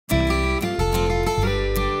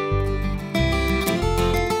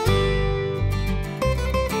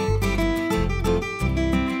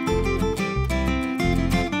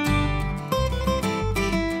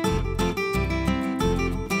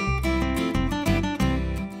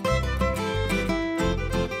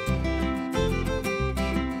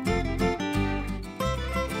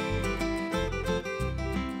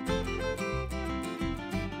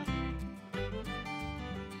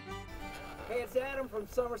from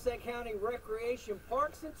Somerset County Recreation,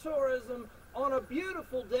 Parks and Tourism on a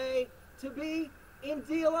beautiful day to be in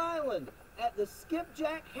Deal Island at the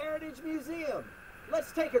Skipjack Heritage Museum.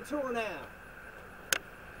 Let's take a tour now.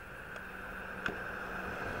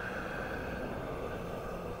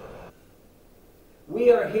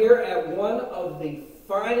 We are here at one of the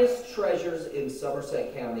finest treasures in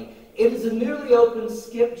Somerset County. It is a newly opened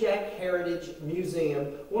Skipjack Heritage Museum,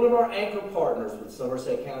 one of our anchor partners with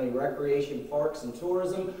Somerset County Recreation, Parks and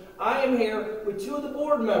Tourism. I am here with two of the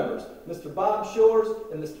board members, Mr. Bob Shores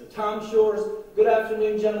and Mr. Tom Shores. Good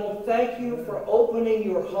afternoon, gentlemen. Thank you for opening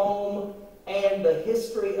your home and the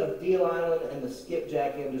history of Deal Island and the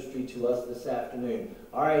skipjack industry to us this afternoon.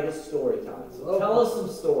 All right, it's story time. So tell us some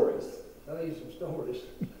stories. Tell you some stories.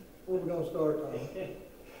 Where are we going to start, Tom?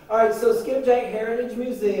 All right, so Skipjack Heritage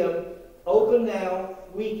Museum, open now,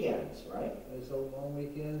 weekends, right? It's open on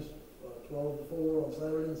weekends, 12 to 4 on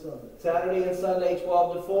Saturday and Sunday. Saturday and Sunday,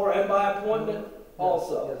 12 to 4, and by appointment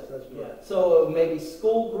also. Yes, that's right. Yeah. So maybe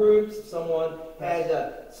school groups, if someone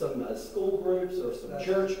had some school groups or some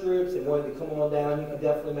church groups and wanted to come on down, you can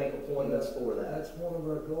definitely make appointments for that. That's one of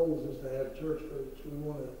our goals, is to have church groups. We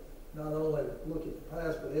want to not only look at the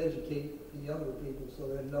past, but educate the younger people so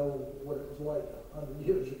they know what it was like 100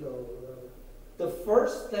 years ago or whatever. The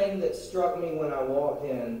first thing that struck me when I walked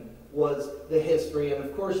in was the history, and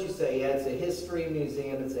of course you say, yeah, it's a history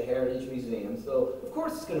museum, it's a heritage museum, so of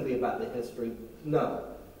course it's going to be about the history. No.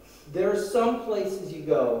 There are some places you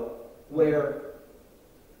go where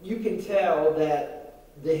you can tell that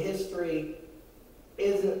the history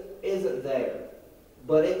isn't there,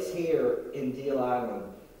 but it's here in Deal Island.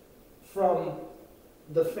 From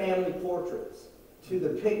the family portraits to the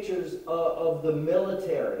pictures of the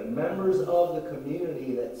military, members of the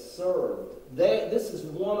community that served. This is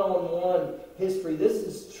one-on-one history. This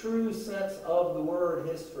is true sense of the word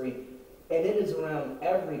history, and it is around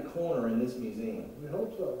every corner in this museum. We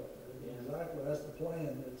hope so. Exactly. That's the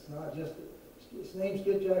plan. It's not just, it's named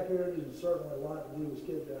Skipjack Heritage. It's certainly a lot to do with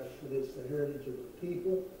skipjack, but it's the heritage of the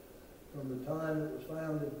people from the time it was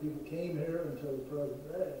founded. People came here until the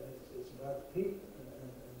present day. It's about the people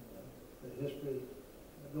and the history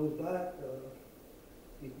that goes back.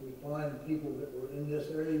 We find people that were in this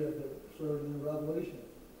area that served in the Revolution.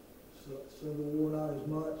 Civil War not as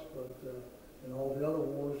much, but in all the other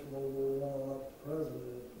wars, World War I up to present,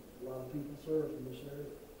 a lot of people served in this area.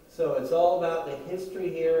 So it's all about the history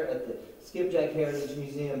here at the Skipjack Heritage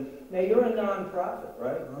Museum. Now you're a nonprofit,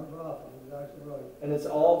 right? Nonprofit, exactly right. And it's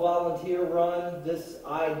all volunteer run. This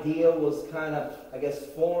idea was kind of, I guess,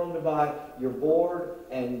 formed by your board,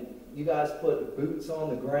 and you guys put boots on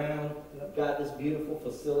the ground, got this beautiful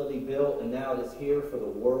facility built, and now it is here for the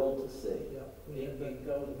world to see. It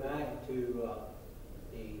goes back to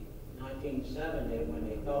the 1970 when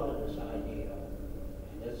they thought of this idea,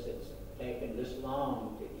 and it's taken this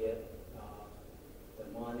long to get the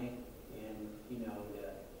money and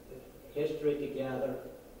the history together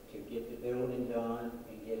to get the building done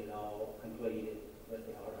and get it all completed with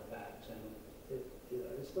the artifacts. And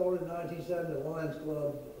it started in 1970. The Lions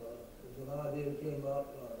Club was an idea that came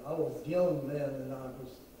up. I was young then, and I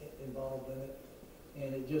was involved in it,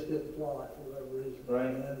 and it just didn't fly for whatever reason. Right.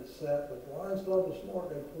 And it sat, but the Lions Club was smart.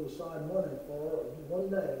 They put aside money for one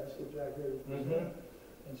day. That's what Jack Heritage was.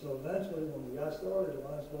 And so eventually, when we got started, the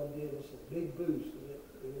Lions Club gave us a big boost to get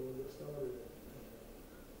started.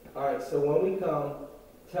 All right, so when we come,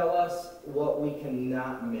 tell us what we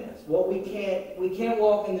cannot miss. What we can't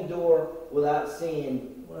walk in the door without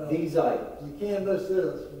seeing these items. You can't miss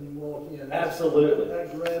this when you walk in. Absolutely.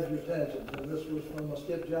 That grabs your attention. And this was from a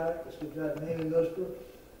skipjack, the skipjack naming mister.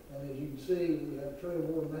 And as you can see, we have a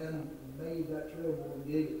trailboard man made that trailboard and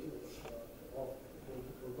gave it to us.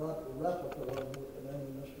 We brought the replica of what the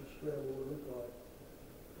naming mister's trailboard looked like.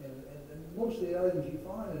 And most of the items you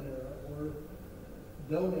find in there were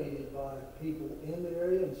donated by people in the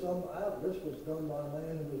area, and some out. This was done by a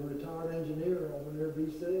man who was a retired engineer over near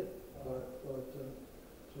BC.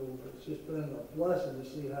 So it's just been a blessing to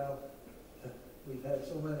see how we've had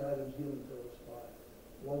so many items given to us by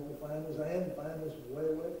local families and families way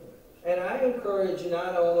away from it. And I encourage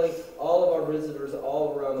not only all of our visitors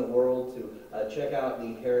all around the world to check out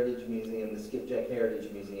the Heritage Museum, the Skipjack Heritage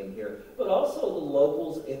Museum here, but also the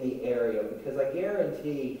locals in the area, because I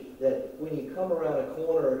guarantee that when you come around a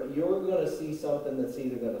corner, you're going to see something that's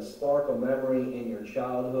either going to spark a memory in your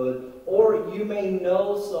childhood, or you may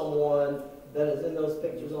know someone that is in those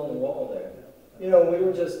pictures on the wall there. You know, we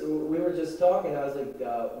were just talking. I was like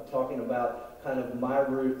talking about kind of my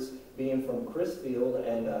roots being from Chrisfield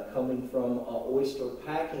and coming from Oyster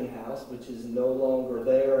Packing House, which is no longer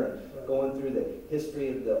there, and going through the history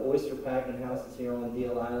of the oyster packing houses here on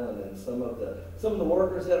Deal Island, and some of the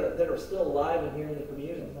workers that are still alive and here in the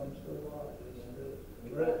community. I'm still alive. We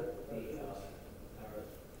got our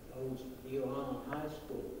old Deal Island High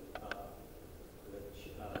School, which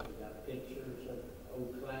we got pictures of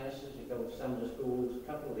old classes. It goes, some of the schools, a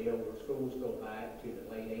couple of the older schools go back to the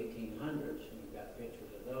late 1800s. And we've got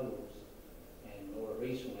pictures of those. And more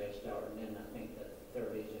recently, starting in, I think, the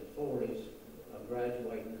 30s and 40s, of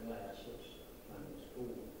graduating classes from the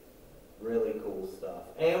school. Really cool stuff.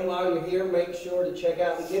 And while you're here, make sure to check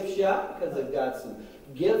out the gift shop, because they've got some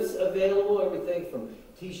gifts available, everything from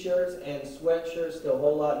t-shirts and sweatshirts to a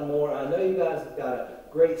whole lot more. I know you guys have got a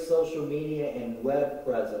great social media and web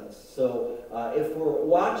presence. So if we're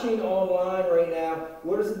watching online right now,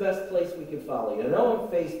 where's the best place we can follow you? I know on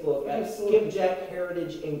Facebook at Skipjack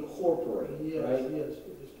Heritage Incorporated, Yes, right? yes.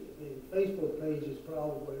 The Facebook page is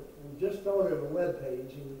probably, we just started a web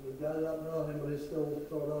page, and we've got it up and running, but it's still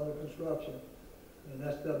sort of under construction. And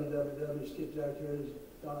that's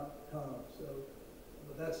www.skipjackheritage.com. So,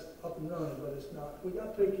 but that's up and running, but it's not, we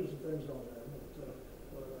got pictures and things on there.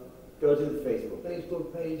 Go to the Facebook.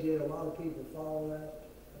 Facebook page, yeah, a lot of people follow that.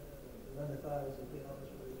 Under 1,000, to be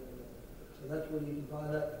honest with you. So that's where you can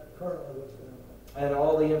find out currently what's going on. And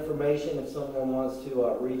all the information, if someone wants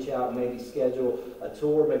to reach out and maybe schedule a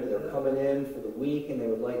tour, maybe they're coming in for the week and they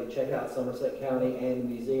would like to check out Somerset County and the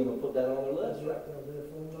museum and put that on their list. Right, there'll be a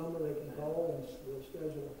phone number they can call, and we'll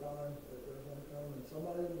schedule a time that they're going to come, and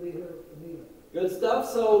somebody will be here to meet them. Good stuff.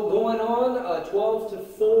 So going on 12 to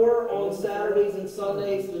 4 on Saturdays and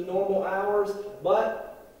Sundays, the normal hours,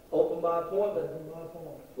 but open by appointment.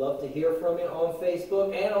 Love to hear from you on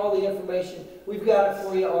Facebook, and all the information we've got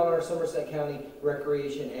for you on our Somerset County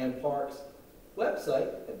Recreation and Parks website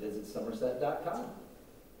at visitsomerset.com.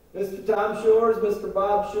 Mr. Tom Shores, Mr.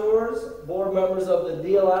 Bob Shores, board members of the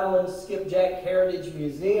Deal Island Skipjack Heritage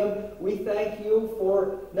Museum, we thank you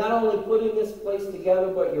for not only putting this place together,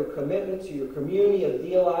 but your commitment to your community of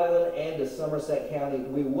Deal Island and to Somerset County.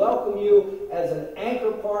 We welcome you as an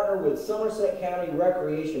anchor partner with Somerset County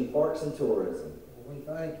Recreation, Parks, and Tourism. We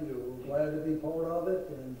thank you. We're glad to be part of it,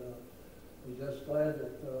 and we're just glad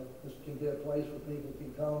that this can be a place where people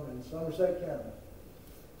can come in Somerset County.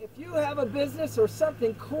 If you have a business or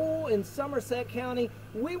something cool in Somerset County,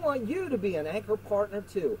 we want you to be an anchor partner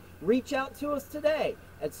too. Reach out to us today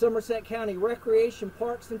at Somerset County Recreation,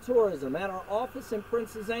 Parks, and Tourism at our office in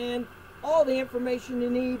Princess Anne. All the information you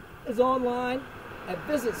need is online at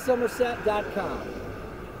visitsomerset.com.